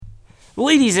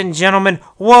Ladies and gentlemen,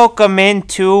 welcome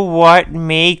into What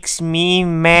Makes Me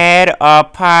Mad, a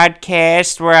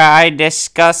podcast where I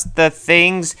discuss the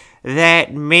things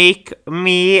that make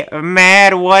me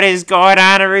mad. What is going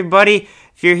on, everybody?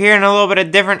 If you're hearing a little bit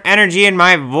of different energy in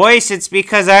my voice, it's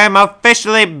because I am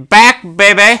officially back,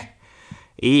 baby.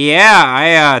 Yeah,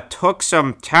 I took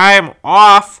some time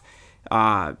off,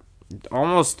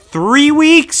 almost 3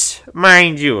 weeks,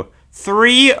 mind you.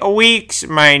 3 weeks,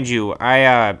 mind you.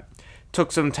 I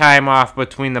took some time off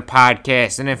between the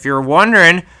podcasts. And if you're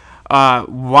wondering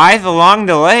why the long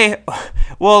delay,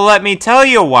 well, let me tell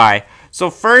you why. So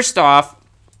first off,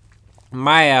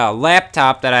 my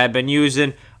laptop that I've been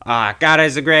using, got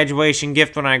as a graduation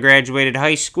gift when I graduated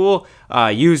high school,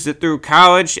 used it through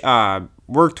college,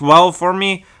 worked well for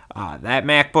me. That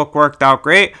MacBook worked out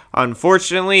great.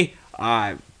 Unfortunately,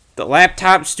 the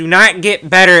laptops do not get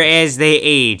better as they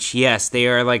age. Yes, they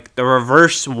are like the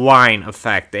reverse wine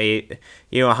effect. You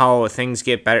know how things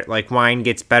get better, like wine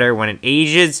gets better when it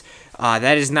ages.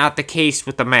 That is not the case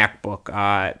with the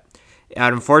MacBook.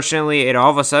 Unfortunately, it all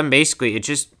of a sudden, basically,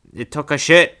 it took a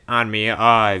shit on me.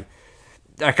 I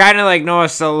kind of like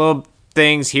noticed the little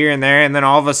things here and there, and then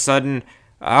all of a sudden,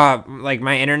 like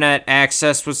my internet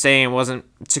access was saying it wasn't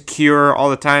secure all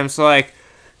the time. So like,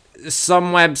 some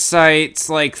websites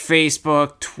like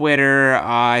Facebook, Twitter,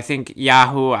 I think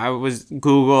Yahoo,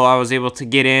 Google, I was able to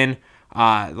get in,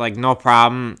 like no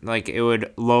problem, like it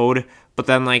would load. But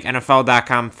then like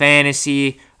NFL.com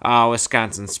Fantasy,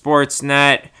 Wisconsin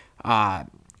Sportsnet,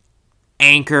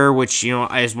 Anchor, which, you know,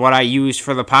 is what I use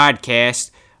for the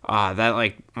podcast, that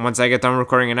like once I get done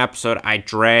recording an episode, I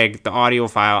drag the audio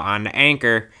file onto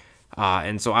Anchor.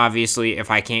 And so obviously if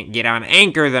I can't get on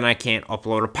Anchor, then I can't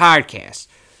upload a podcast.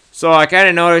 So I kind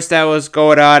of noticed that was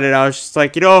going on, and I was just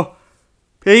like, you know,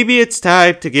 maybe it's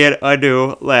time to get a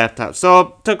new laptop.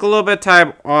 So took a little bit of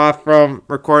time off from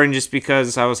recording just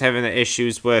because I was having the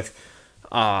issues with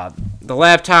the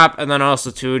laptop, and then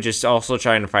also too, just also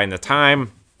trying to find the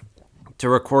time to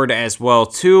record as well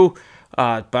too.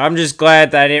 But I'm just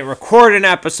glad that I didn't record an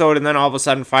episode and then all of a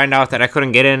sudden find out that I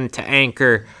couldn't get into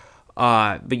Anchor.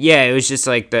 But yeah, it was just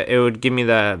like it would give me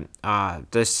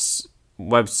this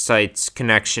website's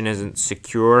connection isn't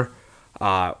secure,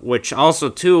 which also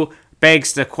too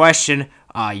begs the question,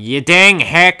 you dang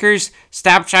hackers,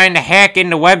 stop trying to hack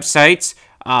into websites,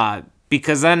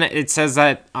 because then it says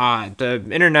that the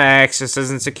internet access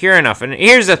isn't secure enough. And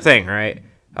here's the thing, right?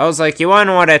 I was like, you want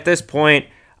to know what, at this point,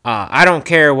 I don't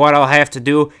care what I'll have to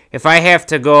do. If I have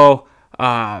to go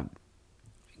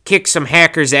kick some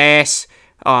hacker's ass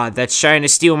that's trying to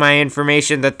steal my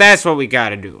information, that's what we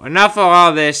gotta do. Enough of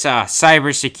all this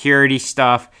cybersecurity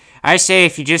stuff. I say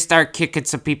if you just start kicking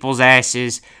some people's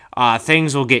asses,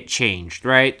 things will get changed,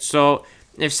 right? So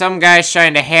if some guy's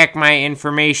trying to hack my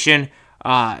information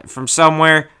from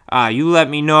somewhere, you let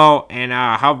me know, and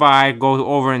how about I go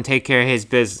over and take care of his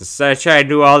business? So I try to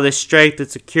do all this strength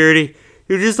and security.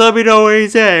 You just let me know where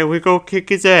he's at, and we go kick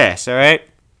his ass, alright?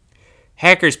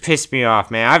 Hackers piss me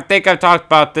off, man. I think I've talked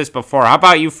about this before. How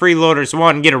about you freeloaders?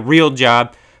 1, get a real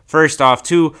job. First off.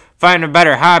 2, find a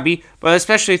better hobby. But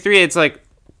especially 3, it's like,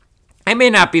 I may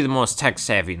not be the most tech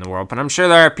savvy in the world, but I'm sure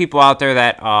there are people out there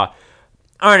that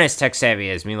aren't as tech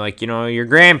savvy as me. Like, you know, your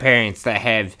grandparents that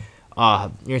have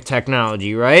your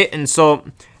technology, right? And so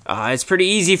it's pretty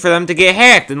easy for them to get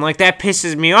hacked. And like, that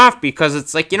pisses me off because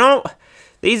it's like, you know,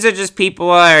 these are just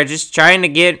people that are just trying to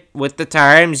get with the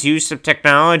times, use some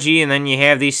technology, and then you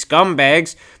have these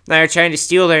scumbags that are trying to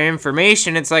steal their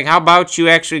information. It's like, how about you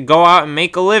actually go out and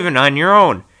make a living on your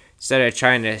own instead of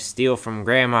trying to steal from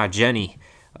Grandma Jenny?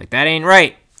 Like, that ain't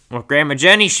right. What Grandma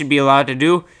Jenny should be allowed to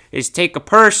do is take a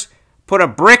purse, put a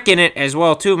brick in it as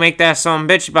well, too, make that son of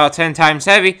a bitch about 10 times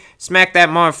heavy, smack that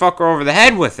motherfucker over the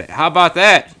head with it. How about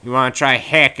that? You want to try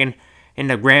hacking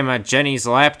into Grandma Jenny's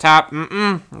laptop?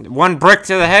 1 brick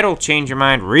to the head will change your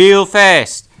mind real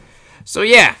fast. So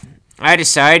yeah, I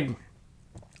decide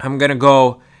I'm gonna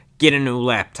go get a new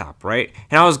laptop, right?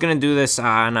 And I was gonna do this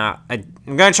on I'm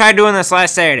gonna try doing this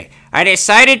last Saturday. I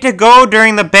decided to go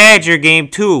during the Badger game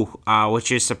too,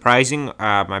 which is surprising.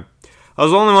 I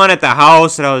was the only one at the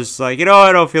house, and I was like, you know,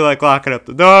 I don't feel like locking up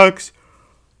the dogs.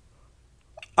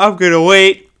 I'm gonna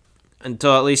wait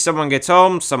until at least someone gets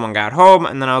home. Someone got home,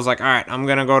 and then I was like, all right, I'm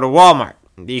going to go to Wal-Mart,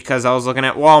 because I was looking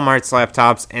at Wal-Mart's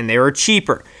laptops, and they were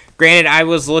cheaper. Granted, I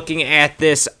was looking at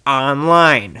this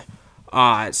online,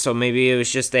 so maybe it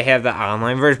was just they have the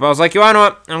online version, but I was like, you want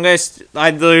to know what, I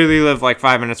literally live like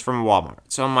 5 minutes from Walmart,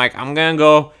 so I'm like, I'm going to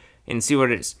go and see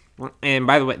what it is. And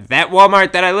by the way, that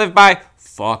Walmart that I live by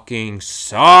fucking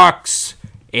sucks.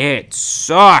 It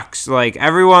sucks. Like,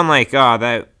 everyone, like,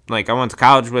 that like I went to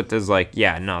college with is like,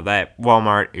 yeah, no, that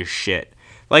Walmart is shit.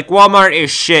 Like Walmart is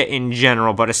shit in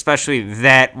general, but especially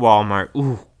that Walmart,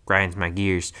 ooh, grinds my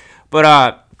gears.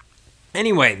 But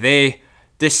anyway, they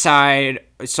decide.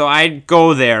 So I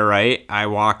go there, right? I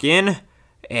walk in,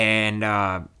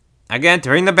 and again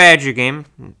during the Badger game,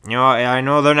 I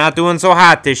know they're not doing so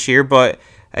hot this year, but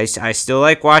I still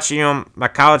like watching my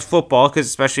college football because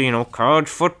especially college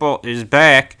football is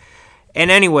back. And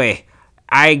anyway,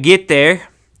 I get there.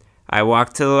 I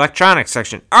walk to the electronics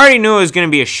section. I already knew it was going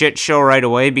to be a shit show right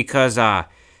away because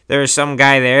there was some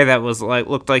guy there that was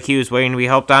looked like he was waiting to be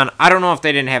helped on. I don't know if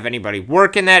they didn't have anybody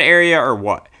work in that area or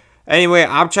what. Anyway,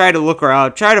 I'm trying to look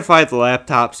around, try to find the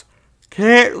laptops.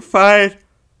 Can't find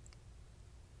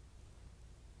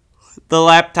the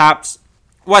laptops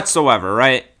whatsoever,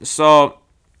 right? So,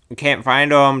 can't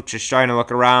find them, just trying to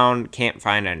look around, can't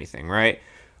find anything, right?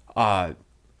 And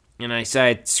I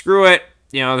said, screw it,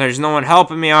 there's no one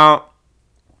helping me out.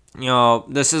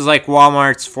 This is like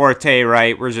Walmart's forte,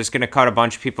 right? We're just going to cut a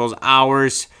bunch of people's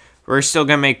hours. We're still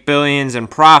going to make billions in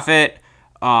profit,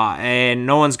 and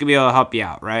no one's going to be able to help you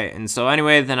out, right? And so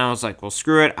anyway, then I was like, well,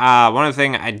 screw it. One of the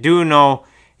things I do know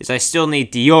is I still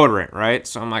need deodorant, right?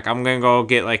 So I'm like, I'm going to go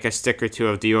get like a stick or two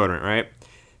of deodorant, right?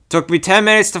 Took me 10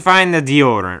 minutes to find the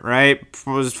deodorant, right?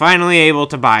 Was finally able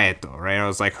to buy it, though, right? I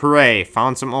was like, hooray,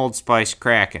 found some Old Spice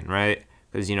cracking, right?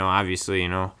 Because, obviously,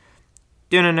 whatever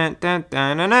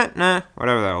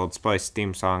that Old Spice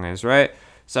theme song is, right?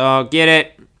 So, get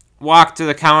it, walk to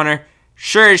the counter,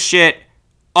 sure as shit,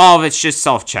 all of it's just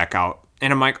self-checkout.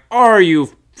 And I'm like, are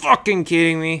you fucking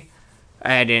kidding me?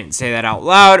 I didn't say that out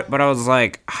loud, but I was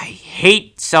like, I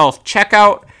hate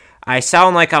self-checkout. I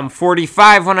sound like I'm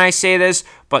 45 when I say this,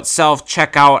 but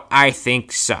self-checkout I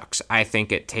think sucks. I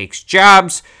think it takes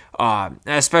jobs,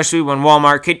 especially when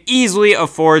Walmart could easily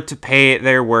afford to pay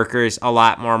their workers a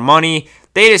lot more money.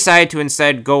 They decided to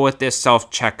instead go with this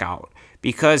self-checkout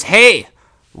because, hey,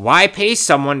 why pay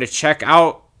someone to check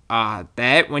out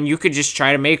that when you could just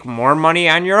try to make more money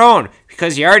on your own?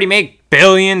 Because you already make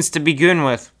billions to begin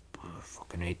with. I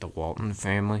fucking hate the Walton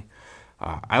family.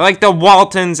 I like the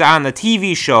Waltons on the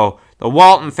TV show, the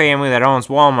Walton family that owns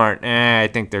Walmart. I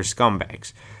think they're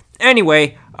scumbags.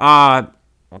 Anyway, I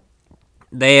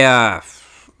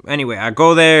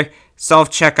go there,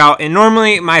 self-checkout, and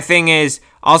normally my thing is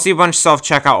I'll see a bunch of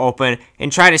self-checkout open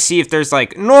and try to see if there's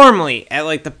normally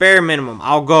at the bare minimum,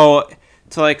 I'll go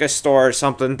to a store or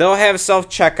something. They'll have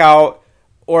self-checkout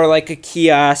or a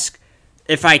kiosk.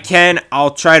 If I can,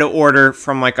 I'll try to order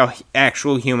from a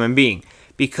actual human being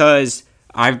because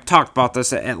I've talked about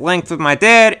this at length with my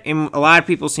dad, and a lot of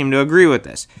people seem to agree with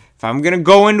this. If I'm going to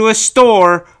go into a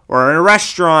store or in a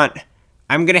restaurant,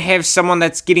 I'm going to have someone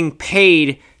that's getting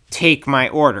paid take my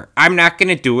order. I'm not going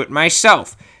to do it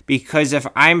myself, because if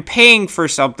I'm paying for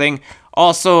something,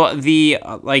 also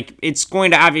it's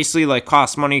going to obviously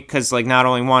cost money, because not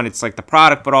only one, it's the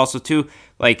product, but also two,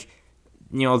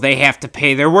 they have to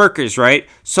pay their workers, right?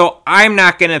 So I'm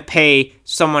not going to pay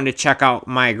someone to check out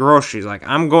my groceries.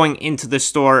 I'm going into the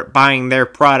store, buying their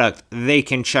product. They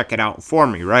can check it out for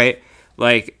me, right?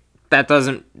 That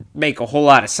doesn't make a whole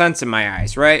lot of sense in my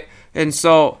eyes, right? And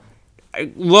so,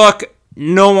 look,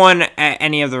 no one at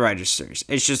any of the registers.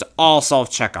 It's just all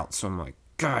self-checkout. So I'm like,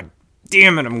 God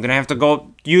damn it, I'm going to have to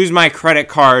go use my credit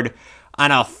card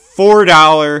on a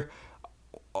 $4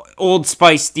 Old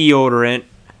Spice deodorant,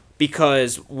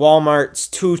 because Walmart's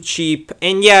too cheap.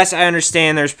 And yes, I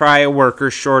understand there's probably a worker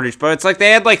shortage, but it's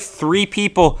they had 3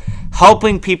 people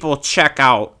helping people check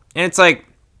out. And it's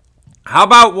how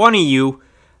about one of you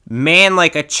man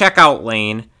a checkout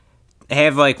lane,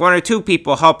 have 1 or 2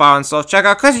 people help out in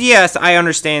self-checkout? Because yes, I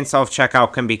understand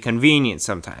self-checkout can be convenient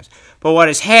sometimes. But what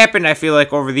has happened, I feel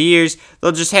over the years,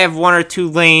 they'll just have 1 or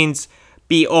 2 lanes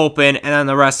be open, and then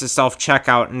the rest is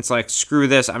self-checkout. And it's screw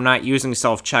this, I'm not using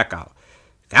self-checkout.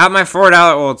 Got my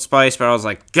 $4 Old Spice, but I was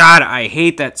like, God, I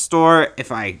hate that store.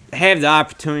 If I have the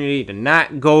opportunity to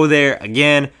not go there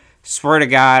again, swear to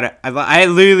God, I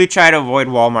literally try to avoid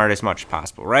Walmart as much as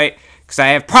possible, right? Because I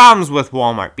have problems with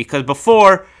Walmart. Because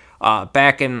before,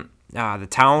 back in the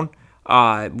town,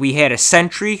 we had a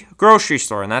Century grocery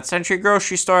store. And that Century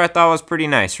grocery store I thought was pretty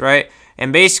nice, right?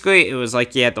 And basically, it was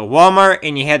you had the Walmart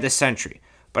and you had the Century.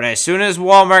 But as soon as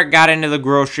Walmart got into the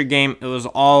grocery game, it was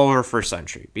all over for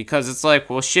Century. Because it's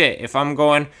well, shit, if I'm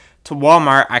going to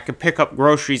Walmart, I could pick up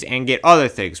groceries and get other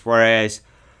things. Whereas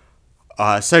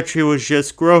Century was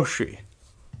just grocery.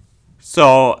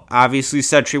 So, obviously,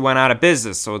 Century went out of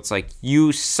business. So, it's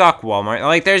you suck,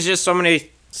 Walmart. There's just so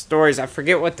many stories. I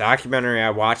forget what documentary I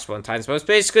watched one time. But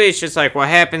it's just what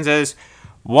happens is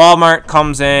Walmart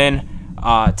comes in.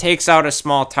 takes out a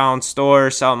small town store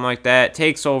or something like that,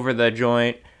 takes over the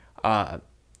joint,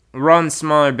 runs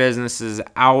smaller businesses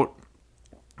out,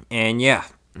 and yeah,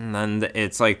 and then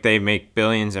it's like they make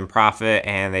billions in profit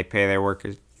and they pay their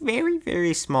workers very,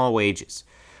 very small wages.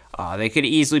 They could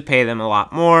easily pay them a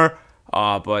lot more,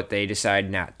 but they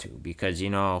decide not to because,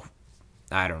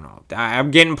 I don't know.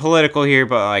 I'm getting political here,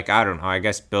 but I don't know. I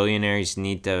guess billionaires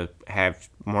need to have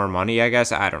more money, I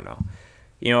guess. I don't know.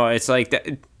 It's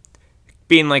like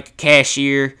being like a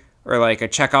cashier or like a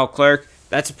checkout clerk.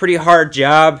 That's a pretty hard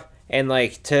job. And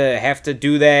to have to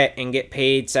do that and get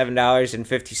paid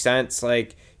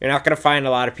 $7.50, you're not going to find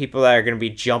a lot of people that are going to be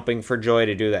jumping for joy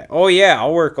to do that. Oh, yeah,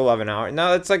 I'll work 11 hours.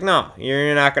 No, it's no,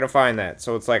 you're not going to find that.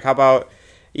 So it's how about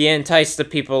you entice the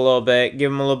people a little bit, give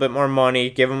them a little bit more money,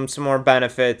 give them some more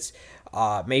benefits,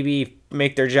 maybe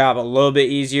make their job a little bit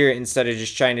easier instead of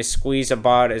just trying to squeeze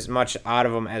about as much out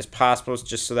of them as possible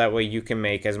just so that way you can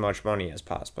make as much money as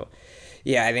possible.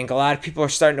 Yeah, I think a lot of people are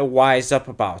starting to wise up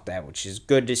about that, which is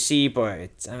good to see, but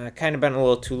it's kind of been a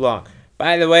little too long.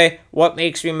 By the way, what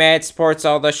makes me mad supports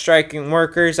all the striking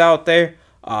workers out there.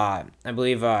 I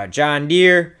believe John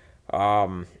Deere,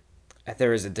 there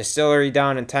was a distillery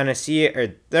down in Tennessee,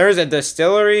 or there was a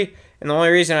distillery, and the only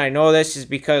reason I know this is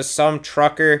because some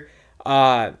trucker,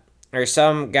 or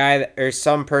some guy, or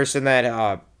some person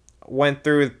that went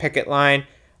through the picket line,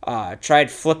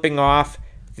 tried flipping off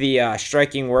the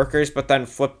striking workers, but then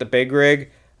flipped the big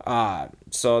rig.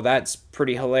 So that's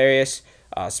pretty hilarious.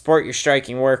 Support your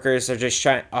striking workers. They're just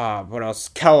trying. What else?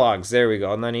 Kellogg's. There we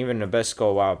go. And then even Nabisco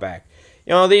a while back.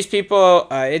 These people.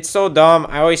 It's so dumb.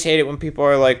 I always hate it when people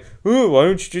are like, "Ooh, why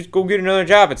don't you just go get another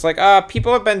job?" It's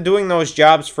people have been doing those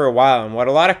jobs for a while, and what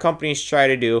a lot of companies try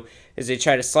to do is they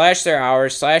try to slash their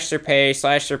hours, slash their pay,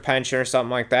 slash their pension, or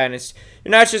something like that. And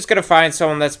you're not just gonna find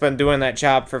someone that's been doing that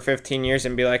job for 15 years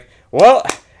and be like, "Well,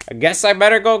 I guess I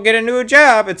better go get a new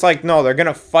job." It's no, they're going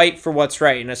to fight for what's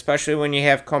right. And especially when you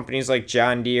have companies like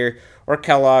John Deere or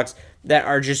Kellogg's that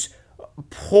are just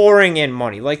pouring in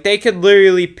money. They could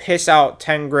literally piss out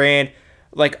 10 grand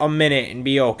a minute and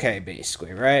be okay,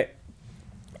 basically, right?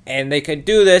 And they could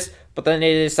do this, but then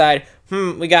they decide,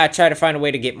 we got to try to find a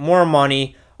way to get more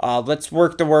money. Let's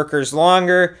work the workers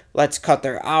longer. Let's cut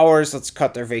their hours. Let's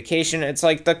cut their vacation. It's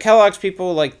the Kellogg's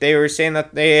people, they were saying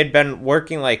that they had been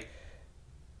working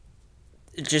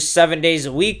just 7 days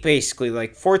a week, basically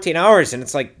 14 hours, and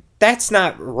it's that's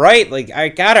not right. I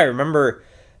gotta remember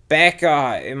back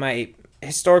in my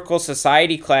historical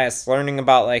society class learning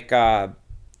about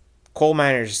coal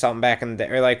miners or something back in the day,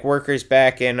 or workers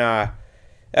back in I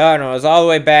don't know, it was all the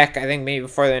way back, I think maybe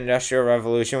before the Industrial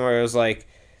Revolution, where it was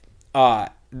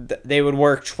they would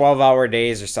work 12-hour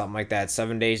days or something like that,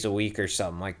 7 days a week or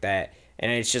something like that, and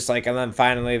it's just and then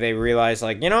finally they realized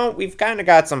we've kind of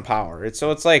got some power.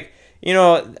 So it's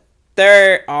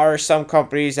there are some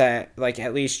companies that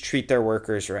at least treat their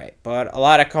workers right, but a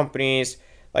lot of companies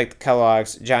like the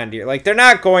Kellogg's, John Deere, they're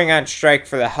not going on strike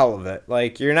for the hell of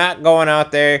it. You're not going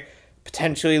out there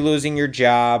potentially losing your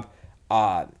job,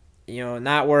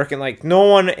 not working. No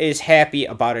one is happy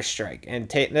about a strike, and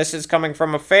this is coming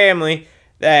from a family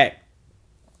that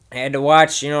had to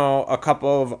watch a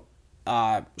couple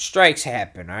of strikes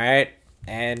happen. All right,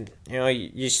 and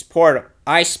you support them.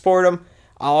 I support them.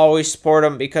 I'll always support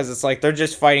them because it's they're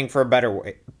just fighting for a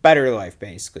better life,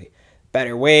 basically.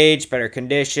 Better wage, better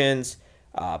conditions,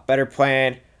 better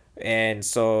plan. And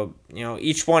so,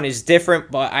 each one is different,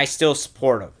 but I still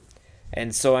support them.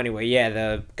 And so anyway, yeah,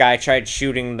 the guy tried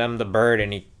shooting them the bird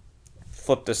and he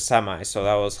flipped the semi, so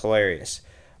that was hilarious.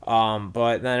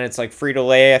 But then it's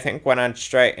Frito-Lay, I think, went on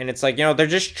strike. And it's they're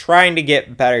just trying to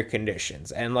get better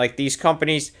conditions. And these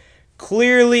companies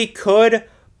clearly could,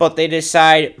 but they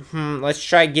decide, let's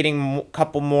try getting a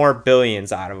couple more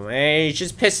billions out of them. And it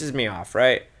just pisses me off,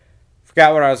 right?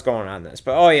 Forgot what I was going on this.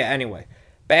 But, oh, yeah, anyway.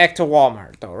 Back to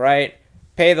Walmart, though, right?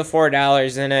 Pay the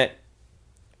 $4 in it.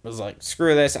 Was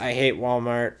screw this. I hate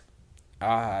Walmart.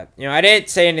 I didn't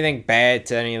say anything bad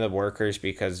to any of the workers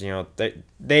because,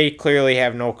 they clearly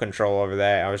have no control over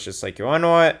that. I was just you want to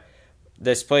know what?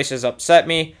 This place has upset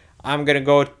me. I'm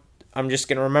just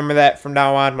going to remember that from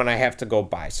now on when I have to go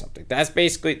buy something. That's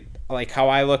basically how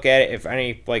I look at it. If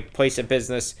any place of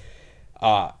business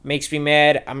makes me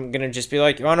mad, I'm going to just be you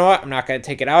want to know what? I'm not going to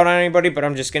take it out on anybody, but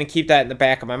I'm just going to keep that in the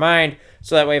back of my mind.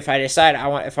 So that way if I decide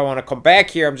if I want to come back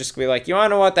here, I'm just going to be you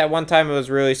want to know what? That one time it was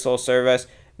really slow service.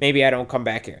 Maybe I don't come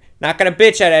back here. Not going to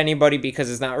bitch at anybody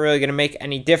because it's not really going to make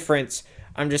any difference.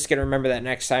 I'm just going to remember that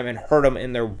next time and hurt them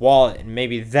in their wallet, and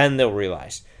maybe then they'll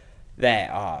realize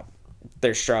that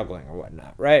they're struggling or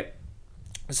whatnot, right?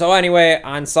 So anyway,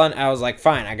 on Sunday, I was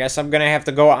fine, I guess I'm going to have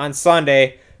to go on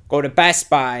Sunday, go to Best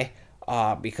Buy,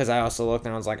 because I also looked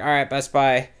and I was like, all right, Best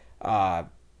Buy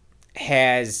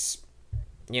has,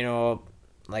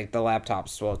 like the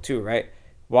laptops as well too, right?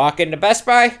 Walk into Best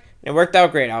Buy, and it worked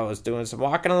out great. I was doing some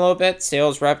walking a little bit.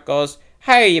 Sales rep goes,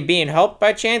 hi, are you being helped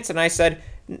by chance? And I said,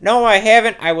 no, I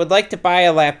haven't. I would like to buy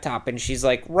a laptop. And she's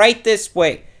like, right this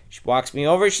way. She walks me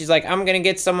over. She's like, I'm going to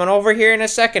get someone over here in a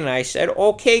second. And I said,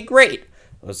 okay, great.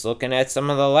 I was looking at some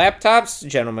of the laptops. The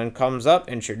gentleman comes up,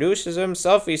 introduces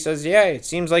himself. He says, yeah, it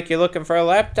seems like you're looking for a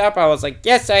laptop. I was like,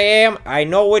 yes, I am. I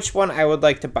know which one I would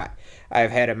like to buy.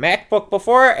 I've had a MacBook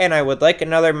before, and I would like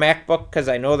another MacBook because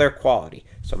I know their quality.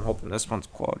 So I'm hoping this one's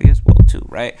quality as well, too,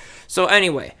 right? So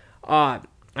anyway,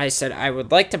 I said, I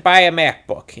would like to buy a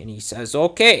MacBook. And he says,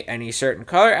 okay. Any certain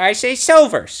color? I say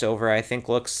silver. Silver, I think,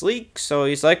 looks sleek. So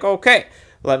he's like, okay.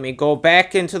 Let me go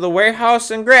back into the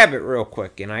warehouse and grab it real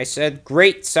quick. And I said,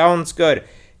 great, sounds good.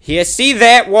 You see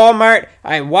that, Wal-Mart?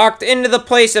 I walked into the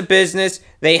place of business.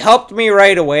 They helped me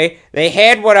right away. They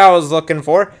had what I was looking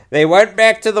for. They went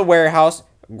back to the warehouse,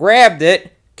 grabbed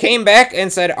it, came back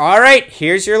and said, all right,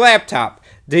 here's your laptop.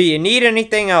 Do you need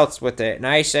anything else with it? And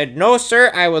I said, no,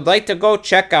 sir, I would like to go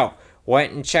check out.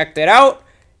 Went and checked it out,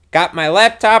 got my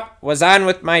laptop, was on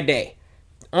with my day.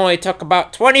 Only took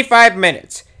about 25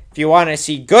 minutes. If you want to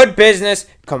see good business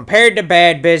compared to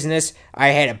bad business, I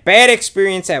had a bad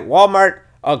experience at Walmart,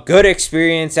 a good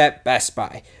experience at Best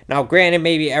Buy. Now, granted,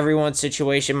 maybe everyone's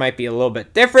situation might be a little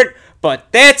bit different,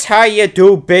 but that's how you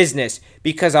do business.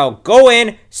 Because I'll go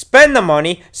in, spend the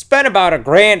money, spend about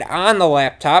 $1,000 on the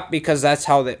laptop because that's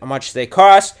how much they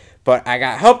cost. But I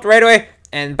got helped right away,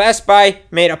 and Best Buy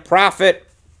made a profit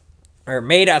or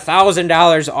made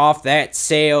 $1,000 off that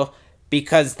sale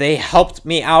because they helped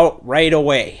me out right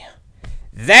away.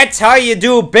 That's how you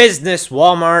do business,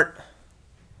 Walmart.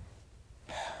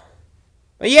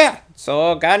 But yeah,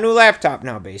 so I got a new laptop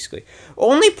now, basically.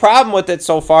 Only problem with it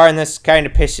so far, and this kind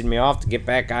of pissing me off to get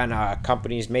back on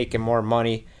companies making more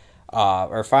money,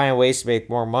 or finding ways to make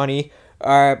more money.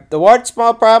 The one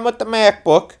small problem with the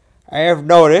MacBook I have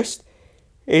noticed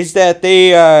is that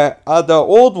they, the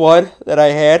old one that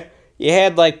I had, you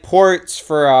had like ports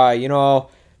for,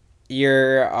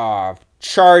 your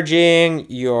charging,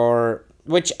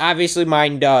 which obviously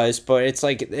mine does, but it's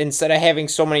like instead of having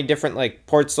so many different like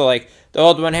ports, so like the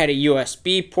old one had a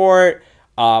USB port,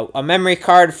 a memory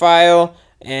card file,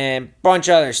 and a bunch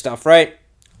of other stuff, right?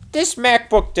 This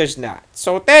MacBook does not.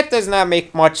 So that does not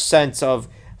make much sense of,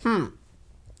 And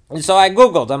so I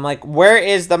Googled, I'm like, where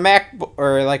is the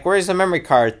where's the memory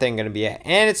card thing going to be at?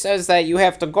 And it says that you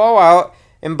have to go out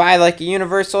and buy like a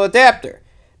universal adapter.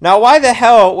 Now, why the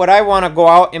hell would I want to go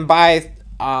out and buy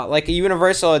like a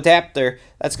universal adapter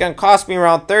that's going to cost me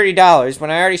around $30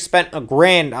 when I already spent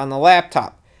 $1,000 on the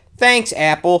laptop? Thanks,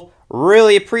 Apple.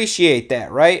 Really appreciate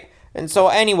that, right? And so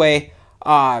anyway,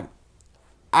 I'm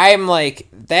like,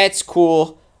 that's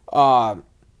cool.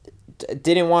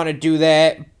 Didn't want to do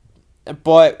that,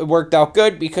 but it worked out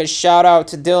good because shout out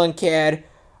to Dylan Cad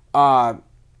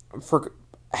for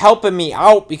helping me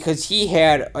out because he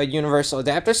had a universal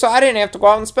adapter, so I didn't have to go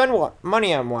out and spend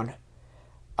money on one.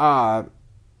 So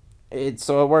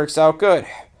it works out good.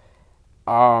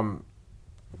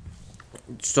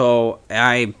 So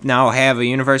I now have a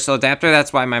universal adapter.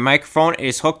 That's why my microphone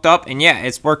is hooked up, and yeah,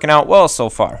 it's working out well so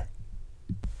far.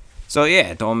 So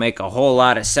yeah, it don't make a whole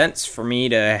lot of sense for me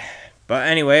to, but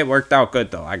anyway, it worked out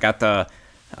good though. I got the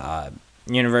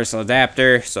universal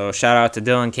adapter, so shout out to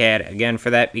Dylan Cad again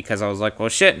for that, because I was like, well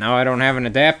shit, now I don't have an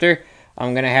adapter.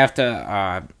 I'm gonna have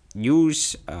to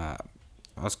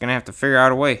I was gonna have to figure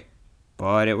out a way,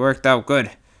 but it worked out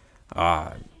good.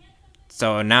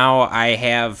 So now I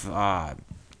have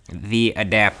the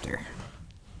adapter,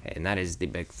 and that is the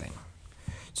big thing.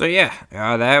 So yeah,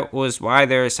 that was why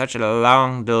there is such a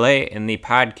long delay in the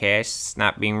podcasts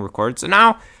not being recorded. So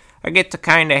now I get to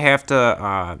kind of have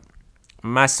to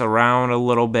mess around a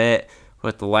little bit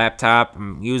with the laptop.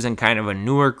 I'm using kind of a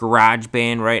newer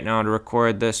GarageBand right now to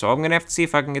record this, so I'm going to have to see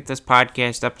if I can get this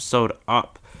podcast episode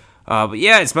up. But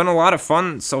yeah, it's been a lot of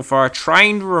fun so far,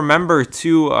 trying to remember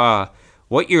to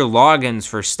what your logins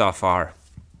for stuff are.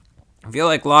 I feel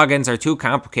like logins are too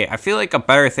complicated. I feel like a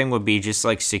better thing would be just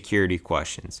like security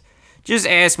questions. Just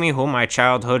ask me who my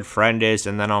childhood friend is,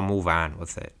 and then I'll move on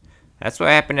with it. That's what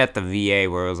happened at the VA,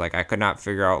 where it was like I could not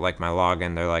figure out like my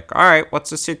login. They're like, all right, what's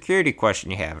the security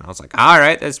question you have? And I was like, all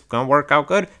right, that's going to work out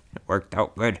good. It worked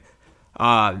out good.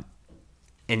 And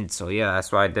so, yeah,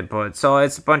 that's why I did put it. So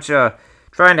it's a bunch of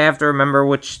trying to have to remember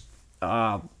which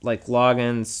like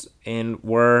logins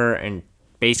were, and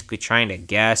basically trying to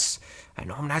guess. I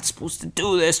know I'm not supposed to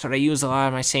do this, but I use a lot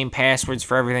of my same passwords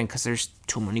for everything because there's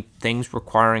too many things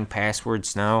requiring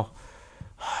passwords now.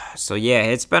 So yeah,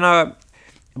 it's been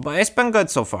good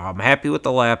so far. I'm happy with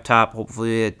the laptop.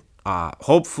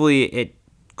 Hopefully it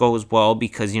goes well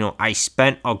because I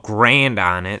spent $1,000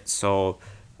 on it, so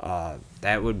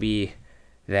that would be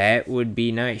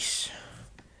nice.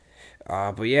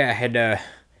 But yeah, I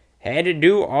had to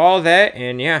do all that,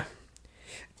 and yeah,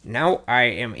 now I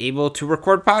am able to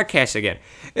record podcasts again.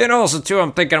 And also too,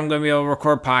 I'm thinking I'm gonna be able to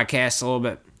record podcasts a little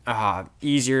bit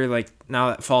easier. Like now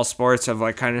that fall sports have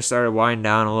like kind of started winding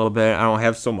down a little bit, I don't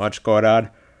have so much going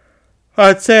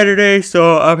on Saturday,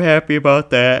 so I'm happy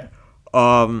about that.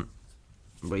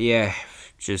 But yeah,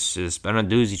 it's been a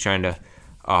doozy trying to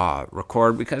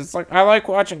record because I like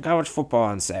watching college football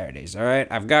on Saturdays. All right,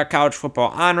 I've got college football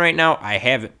on right now. I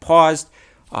have it paused.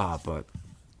 But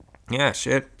yeah,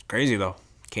 shit, it's crazy though.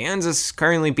 Kansas is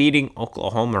currently beating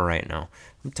Oklahoma right now.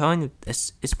 I'm telling you,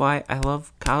 this is why I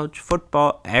love college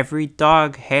football. Every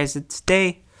dog has its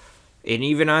day. And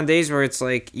even on days where it's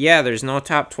there's no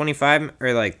top 25,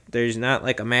 or there's not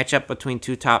a matchup between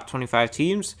two top 25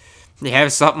 teams, they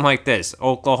have something like this.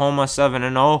 Oklahoma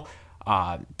 7-0,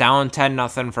 down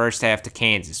 10-0 first half to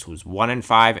Kansas, who's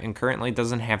 1-5 and currently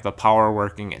doesn't have the power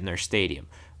working in their stadium.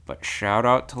 But shout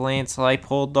out to Lance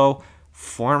Leipold, though,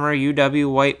 former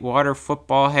UW Whitewater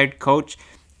football head coach.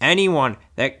 Anyone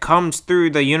that comes through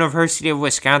the University of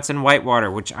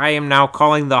Wisconsin-Whitewater, which I am now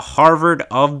calling the Harvard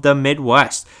of the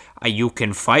Midwest. You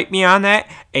can fight me on that.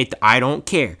 I don't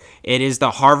care. It is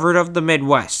the Harvard of the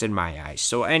Midwest in my eyes.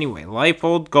 So anyway,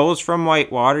 Leipold goes from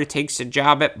Whitewater, takes a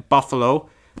job at Buffalo,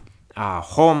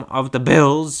 home of the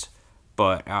Bills.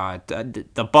 But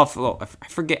the Buffalo, I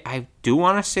forget, I do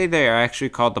want to say they are actually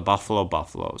called the Buffalo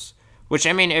Buffaloes. Which,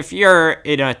 I mean, if you're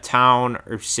in a town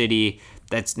or city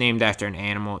that's named after an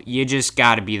animal, you just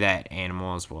got to be that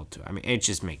animal as well, too. I mean, it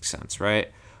just makes sense, right?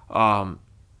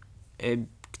 It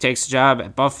takes a job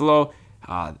at Buffalo.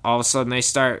 All of a sudden, they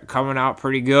start coming out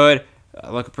pretty good,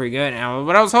 looking pretty good. And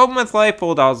what I was hoping with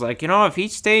Leipold, I was like, if he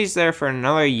stays there for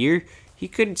another year, he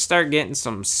could start getting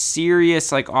some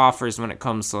serious, offers when it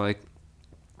comes to,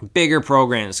 bigger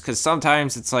programs. Because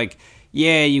sometimes it's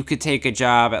you could take a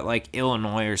job at,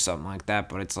 Illinois or something like that,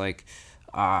 but it's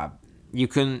you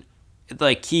can,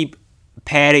 keep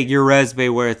padding your resume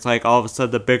where it's all of a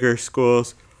sudden the bigger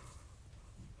schools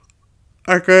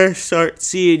are going to start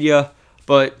seeing you.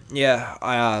 But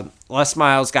yeah, Les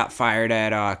Miles got fired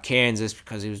at Kansas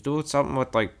because he was doing something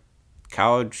with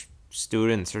college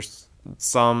students or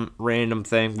some random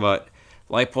thing. But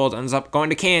Leipold ends up going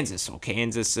to Kansas. So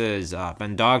Kansas has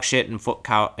been dog shit in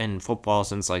football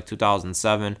since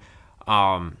 2007.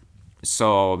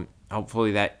 So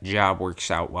hopefully that job works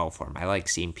out well for him. I like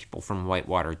seeing people from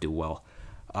Whitewater do well.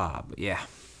 But yeah.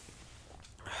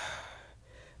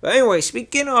 But anyway,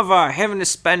 speaking of having to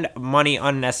spend money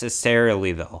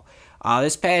unnecessarily, though,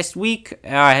 this past week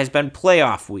has been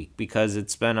playoff week because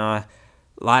it's been a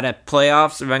lot of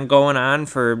playoffs have been going on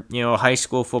for, high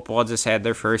school football just had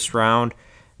their first round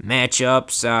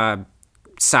matchups.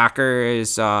 Soccer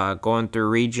is going through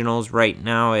regionals right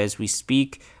now as we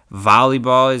speak.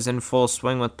 Volleyball is in full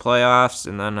swing with playoffs,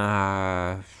 and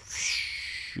then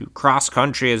cross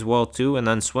country as well, too, and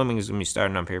then swimming is going to be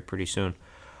starting up here pretty soon.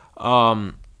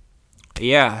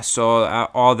 Yeah, so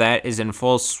all that is in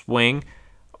full swing.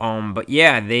 But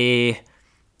yeah,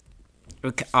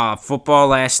 football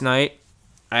last night,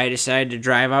 I decided to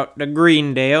drive out to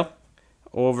Greendale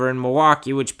over in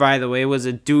Milwaukee, which, by the way, was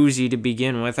a doozy to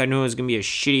begin with. I knew it was going to be a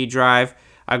shitty drive.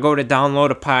 I go to download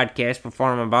a podcast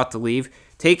before I'm about to leave.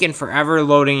 Taking forever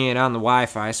loading it on the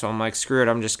Wi-Fi, so I'm like, screw it,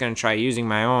 I'm just going to try using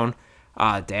my own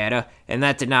data. And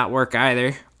that did not work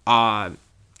either.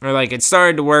 It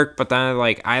started to work, but then,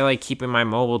 I like keeping my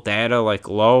mobile data,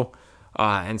 low.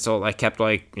 And so, kept,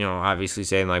 obviously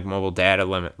saying, mobile data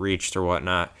limit reached or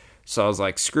whatnot. So I was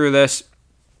like, screw this.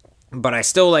 But I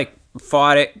still,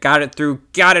 fought it, got it through,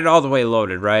 got it all the way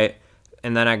loaded, right?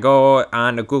 And then I go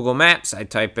on to Google Maps. I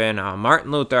type in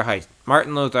Martin Luther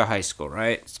High School,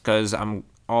 right? Because I'm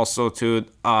also, too,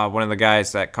 one of the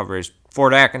guys that covers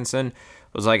Fort Atkinson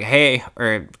was like, hey,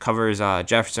 or covers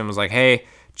Jefferson, was like, hey,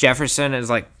 Jefferson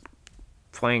is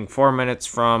playing 4 minutes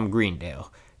from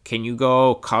Greendale. Can you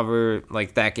go cover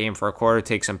that game for a quarter,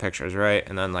 take some pictures, right?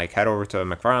 And then head over to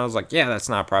McFarland. I was like, yeah, that's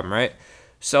not a problem, right?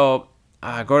 So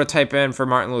I go to type in for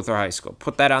Martin Luther High School,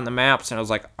 put that on the maps, and I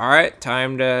was like, all right,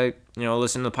 time to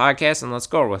listen to the podcast and let's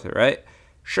go with it, right?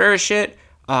 Sure as shit,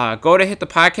 go to hit the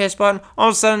podcast button. All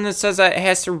of a sudden it says that it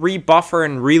has to rebuffer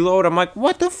and reload. I'm like,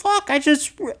 what the fuck? I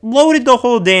just loaded the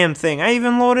whole damn thing. I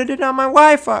even loaded it on my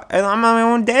Wi-Fi and on my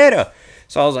own data.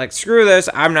 So I was like, screw this.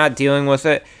 I'm not dealing with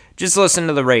it. Just listen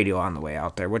to the radio on the way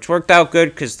out there, which worked out good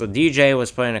because the DJ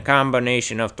was playing a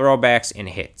combination of throwbacks and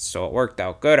hits. So it worked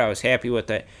out good. I was happy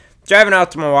with it. Driving out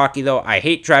to Milwaukee, though, I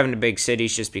hate driving to big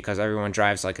cities just because everyone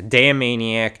drives like a damn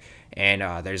maniac. And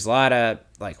there's a lot of,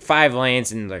 5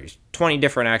 lanes and there's 20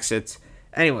 different exits.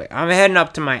 Anyway, I'm heading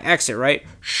up to my exit, right?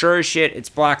 Sure as shit, it's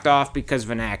blocked off because of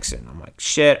an accident. I'm like,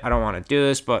 shit, I don't want to do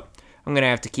this, but I'm going to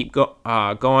have to keep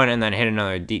going and then hit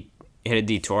a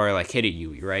detour, hit a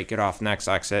U, right? Get off next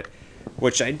exit,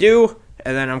 which I do,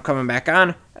 and then I'm coming back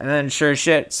on, and then sure as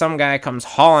shit, some guy comes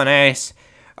hauling ass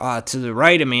to the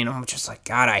right of me, and I'm just like,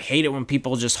 God, I hate it when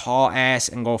people just haul ass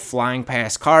and go flying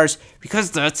past cars, because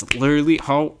that's literally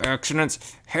how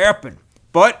accidents happen.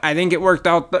 But I think it worked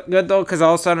out good, though, because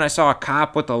all of a sudden I saw a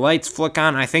cop with the lights flick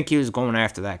on. I think he was going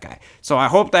after that guy. So I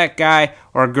hope that guy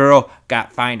or girl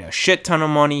got fined a shit ton of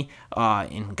money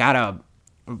and got a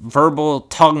verbal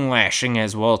tongue lashing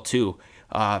as well, too,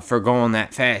 for going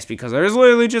that fast. Because there's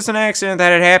literally just an accident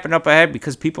that had happened up ahead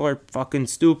because people are fucking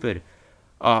stupid.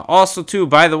 Also, too,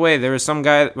 by the way, there was some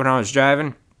guy when I was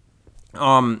driving,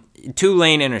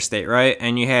 2-lane interstate, right?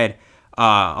 And you had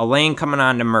a lane coming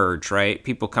on to merge, right?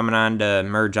 People coming on to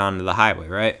merge onto the highway,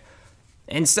 right?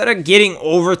 Instead of getting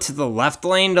over to the left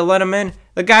lane to let him in,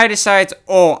 the guy decides,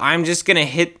 I'm just going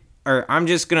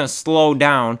to slow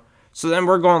down. So then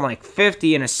we're going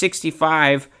 50 and a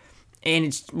 65,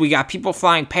 and we got people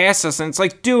flying past us, and it's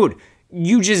like, dude,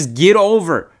 you just get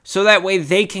over so that way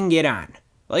they can get on.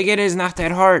 It is not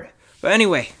that hard. But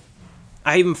anyway,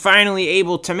 I'm finally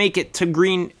able to make it to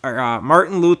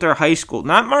Martin Luther High School.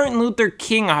 Not Martin Luther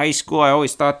King High School. I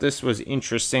always thought this was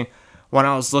interesting when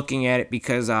I was looking at it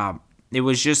because it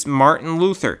was just Martin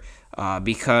Luther.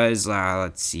 Because,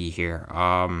 let's see here.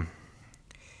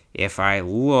 If I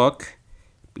look,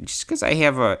 just because I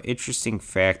have an interesting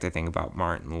fact, I think, about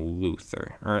Martin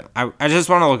Luther. Or I just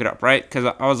want to look it up, right? Because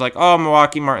I was like,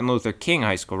 Milwaukee Martin Luther King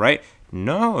High School, right?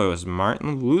 No, it was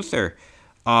Martin Luther.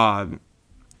 And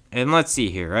let's see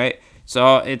here, right?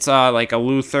 So it's a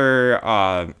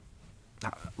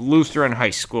Lutheran high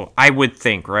school, I would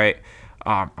think, right?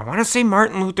 I want to say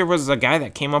Martin Luther was the guy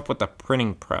that came up with the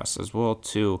printing press as well,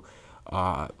 too.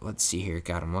 Let's see here.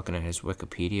 God, I'm looking at his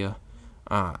Wikipedia.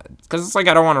 Because it's I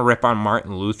don't want to rip on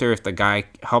Martin Luther if the guy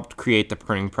helped create the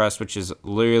printing press, which is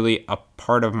literally a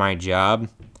part of my job.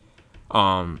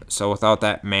 So without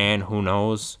that man, who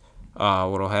knows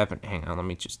what'll happen. Hang on, let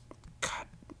me just... God,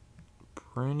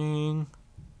 printing...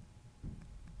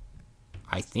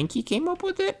 I think he came up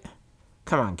with it?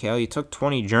 Come on, Cal, you took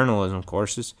 20 journalism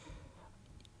courses.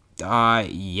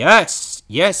 Yes,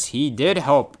 he did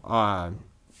help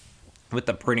with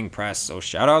the printing press, so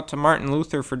shout out to Martin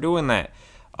Luther for doing that.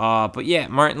 But yeah,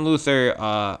 Martin Luther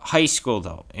High School,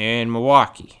 though, in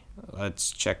Milwaukee.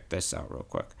 Let's check this out real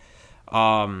quick.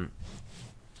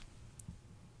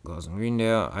 Goes in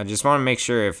Greendale. I just want to make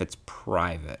sure if it's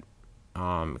private,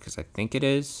 because I think it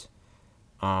is.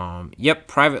 Yep,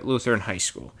 private Lutheran High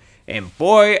School. And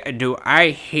boy, do I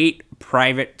hate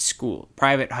private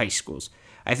high schools.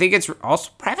 I think it's also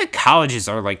private colleges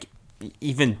are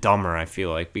even dumber, I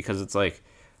feel like, because it's they're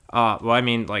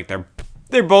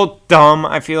both dumb,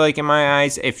 I feel like, in my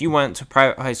eyes. If you went to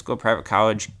private high school, private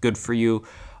college, good for you.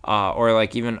 Or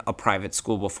even a private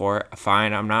school before,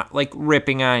 fine. I'm not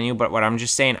ripping on you, but what I'm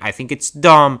just saying, I think it's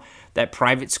dumb that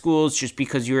private schools, just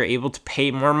because you're able to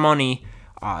pay more money,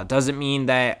 doesn't mean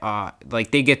that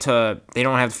they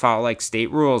don't have to follow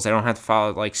state rules. They don't have to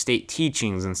follow state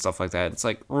teachings and stuff like that. It's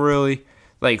really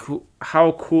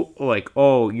how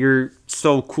cool, you're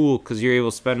so cool because you're able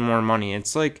to spend more money.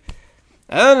 It's at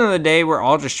the end of the day, we're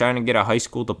all just trying to get a high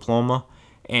school diploma,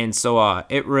 and so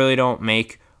it really don't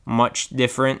make much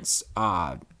difference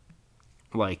how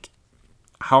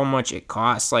much it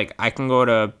costs. I can go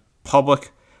to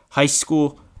public high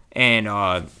school and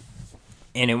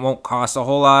it won't cost a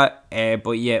whole lot,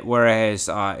 but yet whereas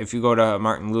if you go to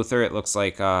Martin Luther, it looks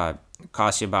like it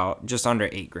costs you about just under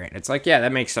 $8,000. It's yeah,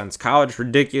 that makes sense. College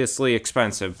ridiculously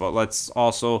expensive, but let's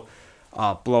also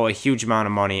blow a huge amount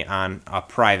of money on a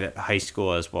private high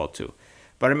school as well too.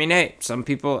 But hey, some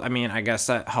people, I guess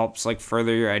that helps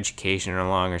further your education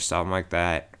along or something like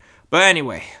that. But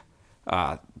anyway,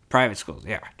 private schools,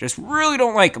 yeah, just really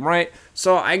don't like them, right?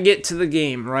 So I get to the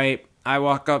game, right? I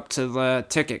walk up to the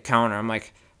ticket counter. I'm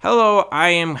like, hello, I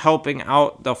am helping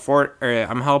out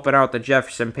I'm helping out the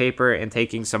Jefferson paper and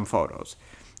taking some photos.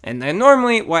 And then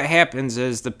normally what happens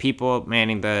is the people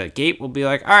manning the gate will be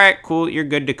like, all right, cool, you're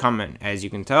good to come in. As you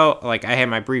can tell, like I had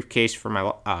my briefcase for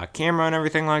my camera and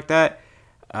everything like that,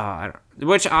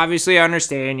 which obviously I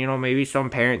understand. Maybe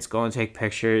some parents go and take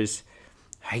pictures.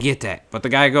 I get that. But the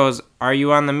guy goes, are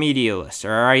you on the media list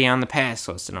or are you on the pass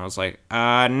list? And I was like,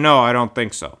 no, I don't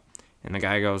think so. And the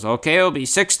guy goes, okay, it'll be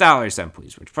 $6 then,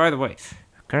 please. Which, by the way,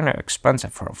 kind of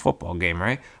expensive for a football game,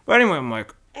 right? But anyway, I'm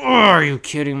like, oh, are you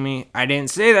kidding me? I didn't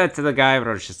say that to the guy, but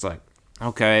I was just like,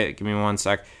 okay, give me 1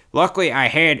 sec. Luckily, I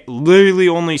had literally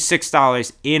only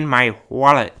 $6 in my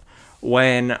wallet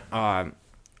when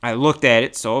I looked at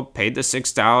it. So paid the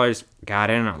 $6, got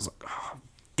in, and I was like, oh,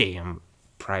 damn,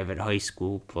 private high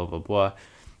school, blah, blah, blah.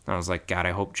 And I was like, God,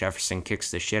 I hope Jefferson kicks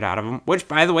the shit out of him. Which,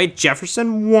 by the way,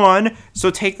 Jefferson won.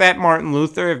 So take that, Martin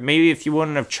Luther. If you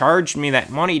wouldn't have charged me that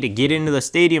money to get into the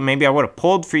stadium, maybe I would have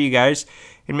pulled for you guys.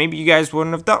 And maybe you guys would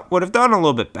have done a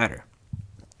little bit better.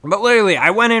 But literally,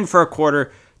 I went in for a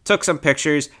quarter, took some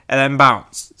pictures, and then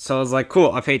bounced. So I was like,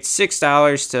 cool. I paid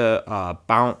 $6 to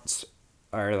bounce,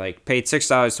 or like paid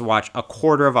 $6 to watch a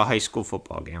quarter of a high school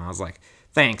football game. I was like,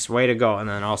 thanks, way to go. And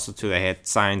then also, too, they had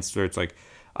signs where it's like,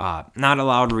 not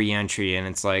allowed re-entry. And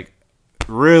it's like,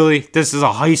 really? This is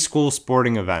a high school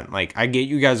sporting event. Like, I get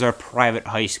you guys are a private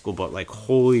high school, but like,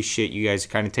 holy shit, you guys are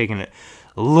kind of taking it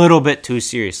a little bit too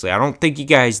seriously. I don't think you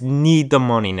guys need the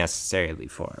money necessarily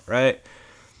for it, right?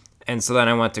 And so then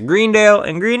I went to Greendale,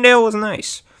 and Greendale was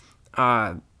nice.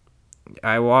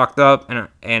 I walked up,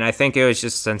 and I think it was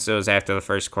just since it was after the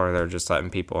first quarter, they were just letting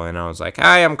people in. I was like,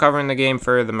 hi, I'm covering the game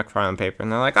for the McFarland paper.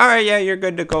 And they're like, all right, yeah, you're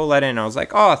good to go, let in. I was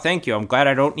like, oh, thank you. I'm glad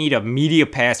I don't need a media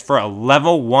pass for a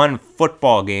level 1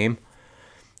 football game.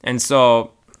 And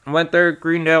so I went there,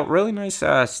 Greendale, really nice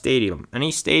stadium.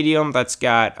 Any stadium that's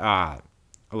got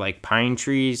like pine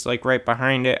trees like right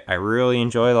behind it, I really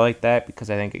enjoy like that because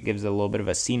I think it gives it a little bit of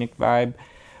a scenic vibe.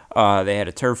 They had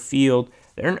a turf field.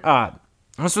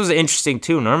 This was interesting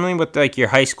too. Normally with like your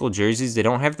high school jerseys, they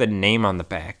don't have the name on the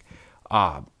back.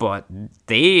 But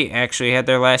they actually had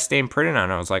their last name printed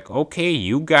on it. I was like, okay,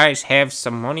 you guys have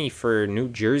some money for new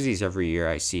jerseys every year,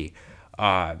 I see.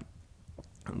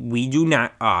 We do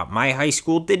not, my high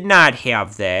school did not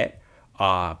have that.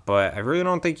 But I really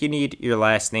don't think you need your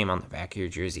last name on the back of your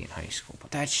jersey in high school.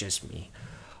 But that's just me.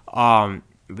 But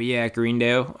yeah,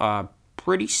 Greendale,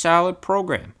 pretty solid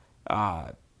program.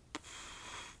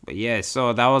 But yeah,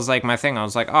 so that was like my thing. I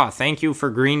was like, oh, thank you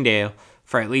for Greendale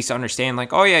for at least understanding,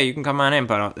 like, oh yeah, you can come on in.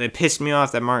 But it pissed me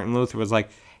off that Martin Luther was like,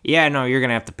 yeah, no, you're going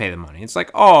to have to pay the money. It's like,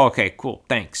 oh, okay, cool,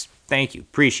 thanks. Thank you,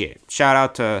 appreciate it. Shout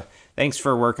out to, thanks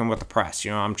for working with the press.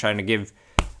 I'm trying to give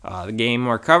the game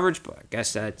more coverage, but I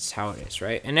guess that's how it is,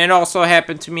 right? And it also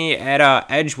happened to me at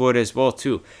Edgewood as well,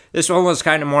 too. This one was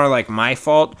kind of more like my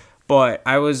fault, but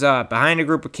I was behind a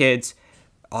group of kids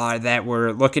that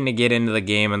were looking to get into the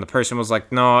game, and the person was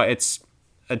like, no, it's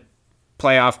a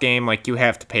playoff game, like, you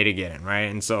have to pay to get in, right?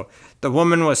 And so the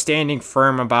woman was standing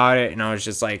firm about it, and I was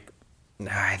just like,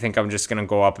 I think I'm just going to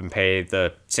go up and pay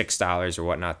the $6 or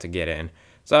whatnot to get in.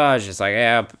 So I was just like,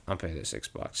 yeah, I'll pay the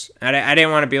 $6. I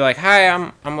didn't want to be like, hi,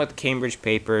 I'm with Cambridge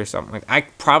Paper or something like that. I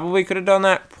probably could have done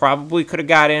that, probably could have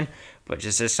got in, but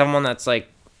just as someone that's like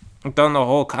done the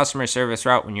whole customer service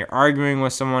route when you're arguing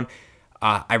with someone,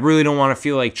 I really don't want to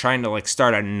feel like trying to like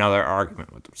start another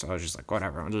argument with them. So I was just like,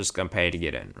 whatever, I'm just gonna pay to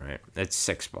get in, right? It's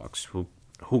 $6.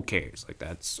 Who cares? Like,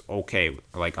 that's okay.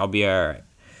 Like, I'll be all right.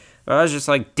 But I was just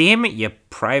like, damn it, you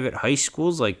private high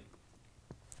schools, like,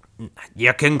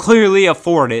 you can clearly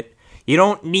afford it. You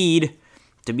don't need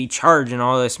to be charging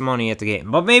all this money at the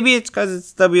game. But maybe it's because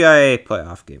it's WIA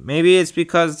playoff game. Maybe it's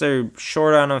because they're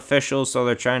short on officials, so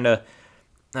they're trying to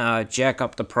jack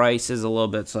up the prices a little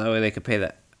bit so that way they could pay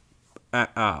the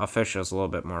officials a little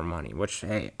bit more money. Which,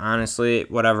 hey, honestly,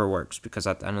 whatever works. Because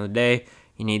at the end of the day,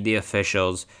 you need the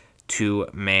officials to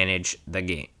manage the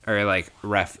game. Or, like,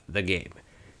 ref the game.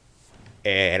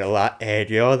 And they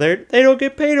don't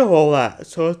get paid a whole lot.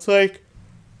 So it's like,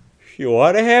 if you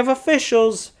want to have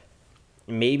officials,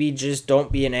 maybe just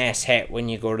don't be an asshat when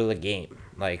you go to the game.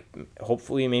 Like,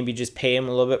 hopefully maybe just pay them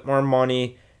a little bit more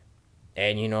money.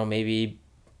 And, maybe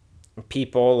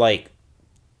people, like,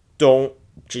 don't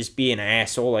just be an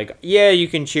asshole. Like, yeah, you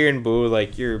can cheer and boo,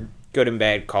 like, you're good and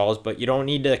bad calls, but you don't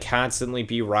need to constantly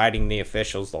be riding the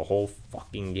officials the whole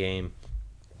fucking game.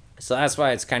 So that's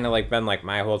why it's kind of like been like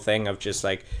my whole thing of just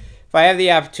like, if I have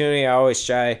the opportunity, I always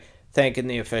try thanking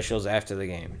the officials after the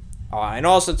game. And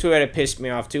also too, it pissed me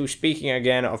off too. Speaking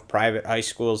again of private high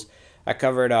schools, I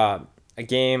covered a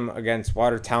game against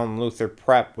Watertown Luther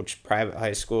Prep, which is private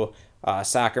high school,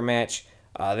 soccer match.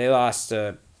 They lost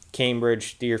to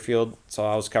Cambridge, Deerfield. So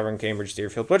I was covering Cambridge,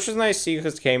 Deerfield, which was nice to see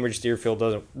because Cambridge, Deerfield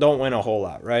don't win a whole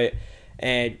lot, right?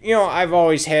 And, I've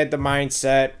always had the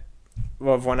mindset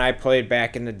of when I played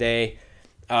back in the day,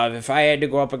 if I had to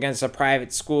go up against a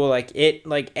private school, like it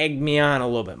like egged me on a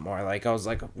little bit more. Like I was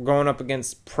like going up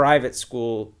against private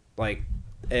school, like,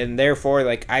 and therefore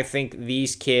like I think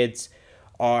these kids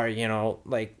are,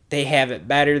 like they have it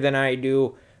better than I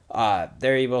do.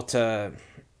 They're able to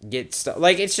get stuff.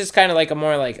 Like it's just kind of like a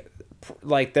more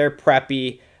like they're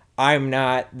preppy. I'm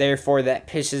not. Therefore that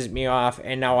pisses me off,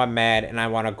 and now I'm mad, and I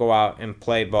want to go out and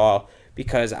play ball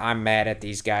because I'm mad at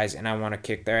these guys and I want to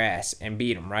kick their ass and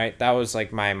beat them, right? That was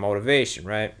like my motivation,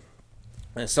 right?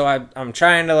 And so I'm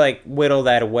trying to like whittle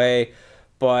that away,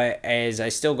 but as I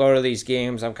still go to these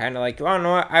games, I'm kind of like, well,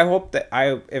 no, I hope that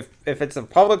if it's a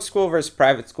public school versus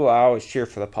private school, I always cheer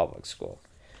for the public school,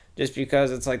 just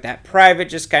because it's like that private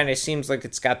just kind of seems like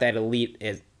it's got that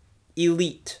elitist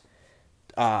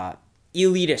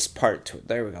part to it.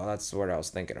 There we go. That's the word I was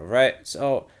thinking of, right?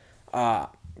 So,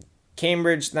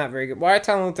 Cambridge, not very good.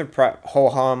 Watertown Luther,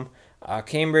 ho-hum.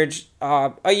 Cambridge,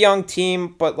 a young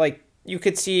team, but like you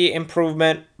could see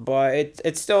improvement, but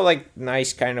it's still like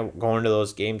nice kind of going to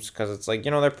those games because it's like,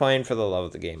 they're playing for the love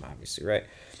of the game, obviously, right?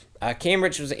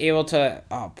 Cambridge was able to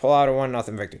pull out a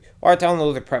 1-0 victory. Watertown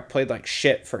Luther Prep played like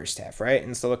shit first half, right?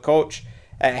 And so the coach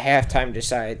at halftime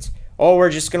decides,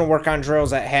 we're just going to work on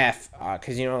drills at half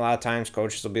because, a lot of times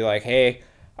coaches will be like, hey,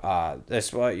 this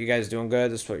is what you guys doing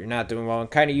good, this is what you're not doing well,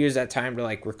 and kind of use that time to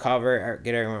like recover or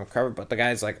get everyone recovered. But the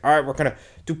guy's like, all right, we're gonna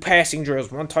do passing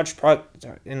drills, one touch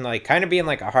and like kind of being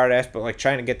like a hard ass, but like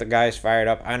trying to get the guys fired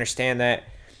up. I understand that,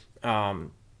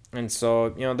 and so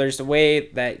there's a way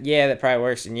that that probably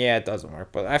works, and it doesn't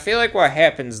work. But I feel like what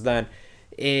happens then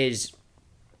is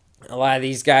a lot of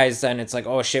these guys then it's like,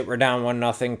 oh shit, we're down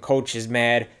 1-0, coach is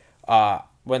mad.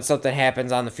 When something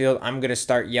happens on the field, I'm gonna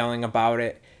start yelling about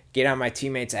it, get on my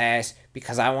teammates' ass,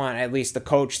 because I want at least the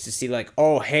coach to see like,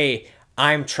 oh, hey,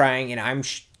 I'm trying and I'm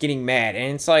getting mad.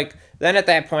 And it's like, then at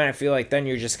that point, I feel like then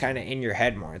you're just kind of in your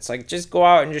head more. It's like, just go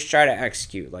out and just try to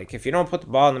execute. Like, if you don't put the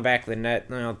ball in the back of the net,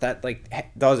 that like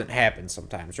doesn't happen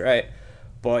sometimes, right?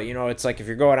 But, it's like if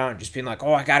you're going out and just being like,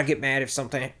 oh, I got to get mad if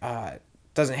something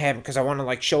doesn't happen because I want to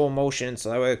like show emotion. So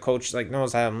that way the coach like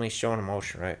knows that I'm at least showing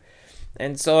emotion, right?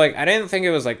 And so like, I didn't think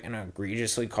it was like an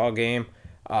egregiously called game.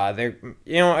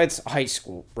 It's high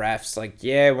school refs. Like,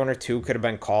 one or two could have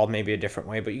been called maybe a different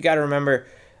way, but you got to remember,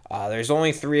 there's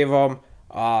only 3 of them.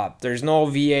 There's no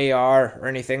VAR or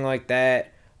anything like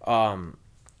that.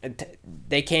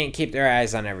 They can't keep their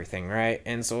eyes on everything, right?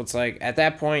 And so it's like at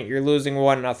that point you're losing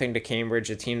 1-0 to Cambridge,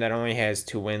 a team that only has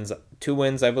 2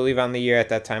 wins, I believe, on the year at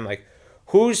that time. Like,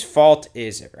 whose fault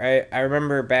is it, right? I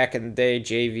remember back in the day,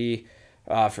 JV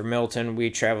for Milton, we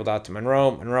traveled out to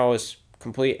Monroe. Monroe is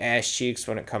complete ass cheeks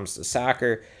when it comes to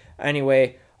soccer.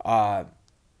 Anyway,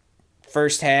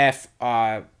 first half,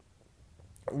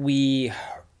 we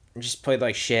just played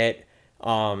like shit.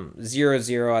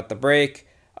 0-0 at the break.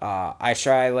 I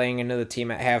try laying into the team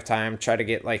at halftime, try to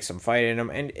get like some fight in them,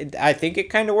 and I think it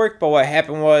kind of worked. But what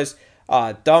happened was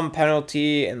dumb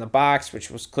penalty in the box,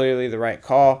 which was clearly the right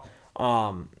call.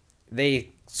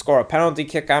 They score a penalty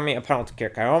kick on me, a penalty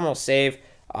kick I almost saved.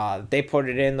 They put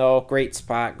it in though. Great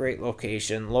spot, great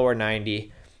location, lower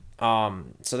 90.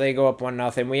 So they go up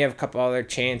 1-0. We have a couple other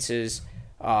chances.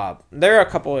 There are a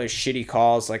couple of shitty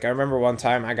calls. Like I remember one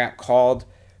time I got called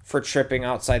for tripping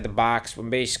outside the box when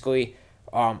basically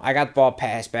I got the ball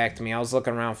passed back to me. I was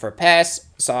looking around for a pass,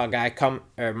 saw a guy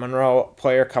Monroe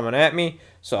player coming at me.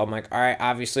 So I'm like, all right,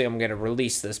 obviously I'm going to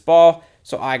release this ball.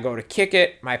 So I go to kick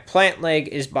it. My plant leg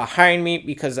is behind me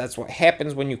because that's what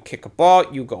happens when you kick a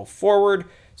ball. You go forward.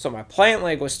 So my plant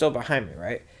leg was still behind me,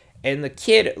 right? And the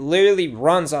kid literally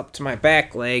runs up to my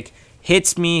back leg,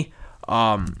 hits me,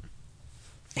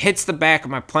 hits the back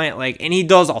of my plant leg, and he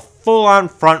does a full-on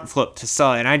front flip to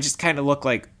sell it. And I just kind of look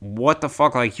like, what the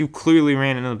fuck? Like, you clearly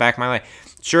ran into the back of my leg.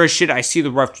 Sure as shit, I see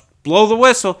the ref blow the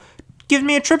whistle, gives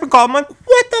me a tripping call. I'm like,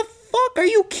 what the fuck? Are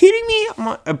you kidding me?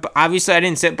 Obviously, I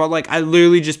didn't sit, but, like, I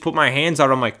literally just put my hands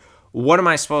out. I'm like, what am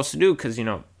I supposed to do? Because,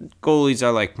 goalies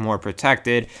are, like, more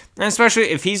protected. And especially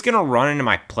if he's going to run into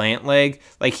my plant leg,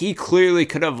 like, he clearly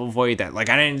could have avoided that. Like,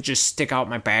 I didn't just stick out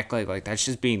my back leg. Like, that's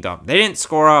just being dumb. They didn't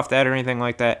score off that or anything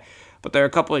like that. But there are a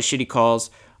couple of shitty calls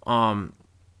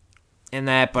in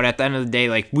that. But at the end of the day,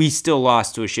 like, we still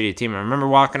lost to a shitty team. I remember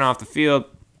walking off the field.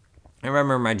 I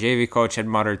remember my JV coach had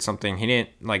muttered something. He didn't,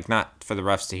 like, not for the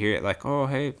refs to hear it. Like, oh,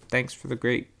 hey, thanks for the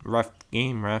great rough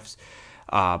game, refs.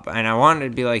 And I wanted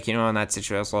to be like, in that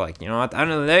situation, like, at the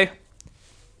end of the day,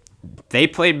 they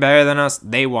played better than us.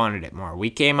 They wanted it more.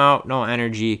 We came out, no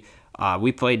energy.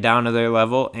 We played down to their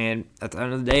level, and at the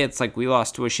end of the day, it's like we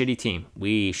lost to a shitty team.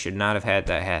 We should not have had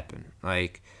that happen.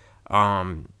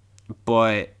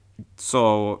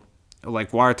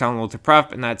 Watertown Luther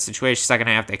Prep in that situation, second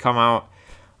half, they come out.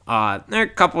 There are a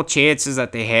couple chances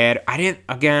that they had. I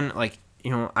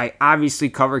obviously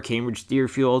cover Cambridge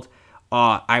Deerfield.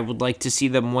 I would like to see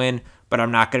them win, but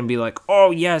I'm not going to be like,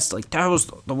 oh, yes, like, that was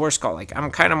the worst call. Like,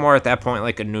 I'm kind of more at that point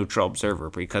like a neutral observer,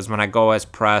 because when I go as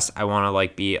press, I want to,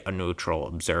 like, be a neutral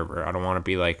observer. I don't want to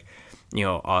be, like,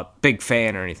 a big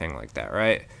fan or anything like that,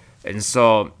 right? And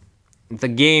so the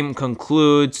game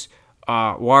concludes.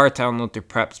 Watertown Luther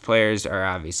Prep's players are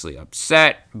obviously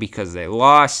upset because they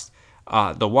lost.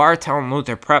 The Watertown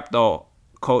Luther Prep, though,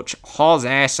 coach hauls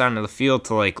ass onto the field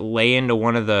to, like, lay into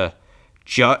one of the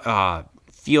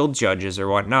field judges or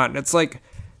whatnot. And it's like,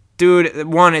 dude,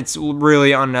 one, it's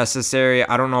really unnecessary.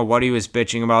 I don't know what he was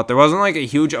bitching about. There wasn't like a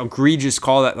huge egregious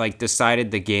call that like decided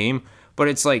the game, but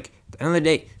it's like, at the end of the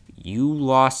day, you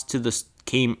lost to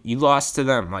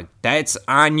them. Like, that's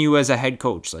on you as a head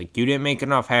coach. Like, you didn't make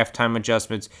enough halftime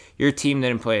adjustments. Your team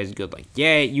didn't play as good. Like,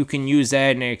 yeah, you can use that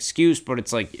as an excuse, but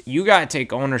it's like, you got to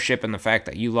take ownership in the fact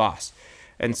that you lost.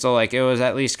 And so, like, it was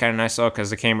at least kind of nice, though,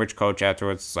 because the Cambridge coach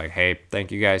afterwards was like, hey,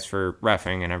 thank you guys for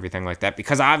reffing and everything like that.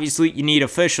 Because obviously you need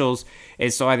officials.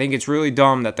 And so I think it's really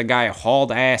dumb that the guy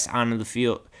hauled ass onto the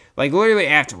field. Like, literally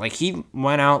after. Like, he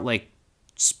went out, like,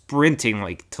 sprinting,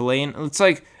 like, to lay in. It's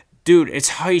like, dude, it's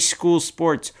high school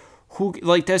sports.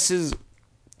 This is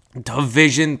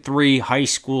Division III high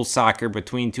school soccer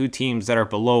between two teams that are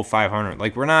below 500.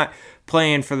 Like, we're not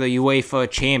playing for the UEFA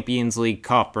Champions League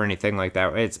Cup or anything like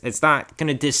that. It's not going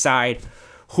to decide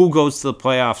who goes to the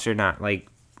playoffs or not. Like,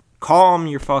 calm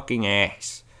your fucking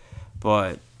ass.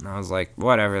 But I was like,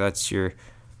 whatever, that's your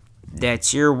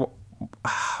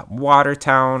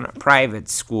Watertown private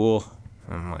school.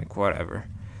 I'm like, whatever.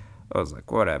 I was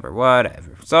like, whatever.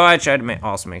 So I tried to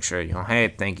also make sure, hey,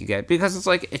 thank you guys. Because it's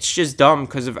like, it's just dumb,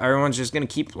 because if everyone's just going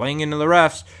to keep playing into the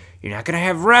refs, you're not going to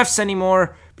have refs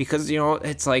anymore. Because,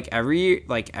 it's like every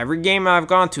game I've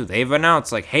gone to, they've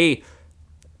announced, like, hey,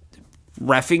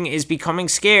 reffing is becoming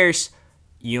scarce.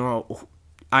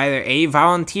 Either A,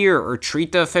 volunteer, or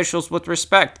treat the officials with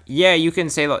respect. Yeah, you can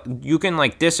say, you can,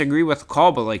 like, disagree with the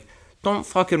call, but, like, don't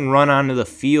fucking run onto the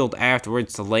field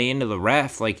afterwards to lay into the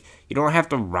ref. Like, you don't have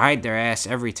to ride their ass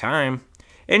every time.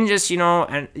 And just,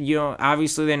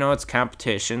 obviously they know it's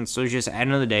competition. So just at the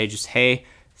end of the day, just, hey,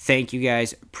 thank you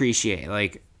guys. Appreciate it.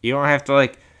 Like, you don't have to,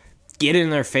 like, get in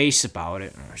their face about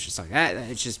it. And it's just like, that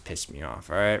it just pissed me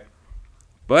off, all right?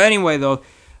 But anyway, though,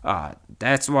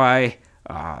 that's why,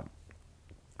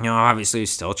 obviously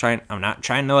I'm not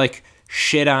trying to, like,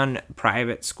 shit on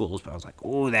private schools. But I was like,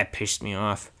 oh, that pissed me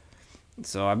off.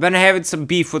 So I've been having some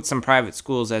beef with some private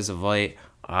schools as of late.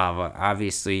 But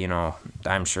obviously,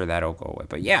 I'm sure that'll go away.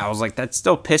 But yeah, I was like, that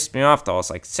still pissed me off, though. It's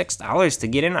like $6 to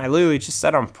get in. I literally just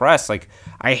said on press, like,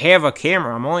 I have a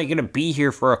camera. I'm only going to be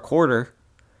here for a quarter.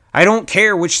 I don't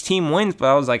care which team wins, but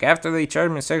I was like, after they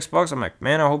charged me $6, I'm like,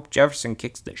 man, I hope Jefferson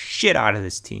kicks the shit out of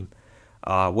this team.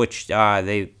 Which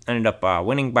they ended up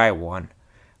winning by 1.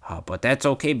 But that's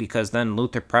okay, because then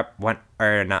Luther Prep went,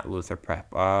 or not Luther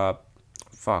Prep,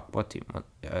 what team?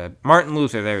 Martin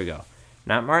Luther, there we go.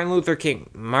 Not Martin Luther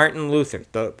King, Martin Luther,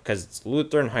 because it's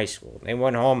Lutheran High School. They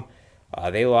went home.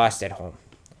 They lost at home.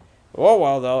 Oh,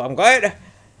 well, though, I'm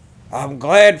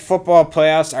glad football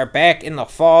playoffs are back in the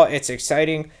fall. It's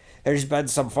exciting. There's been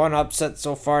some fun upsets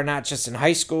so far, not just in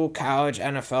high school, college,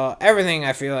 NFL. Everything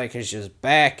I feel like is just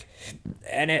back.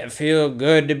 And it feels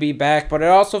good to be back, but it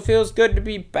also feels good to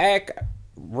be back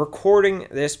recording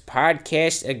this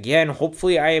podcast again.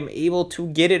 Hopefully I am able to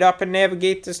get it up and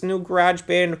navigate this new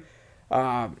GarageBand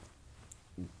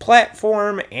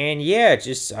platform. And yeah,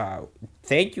 just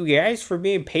thank you guys for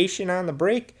being patient on the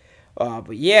break.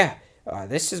 But yeah,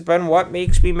 this has been What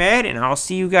Makes Me Mad, and I'll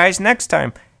see you guys next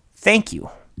time. Thank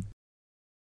you.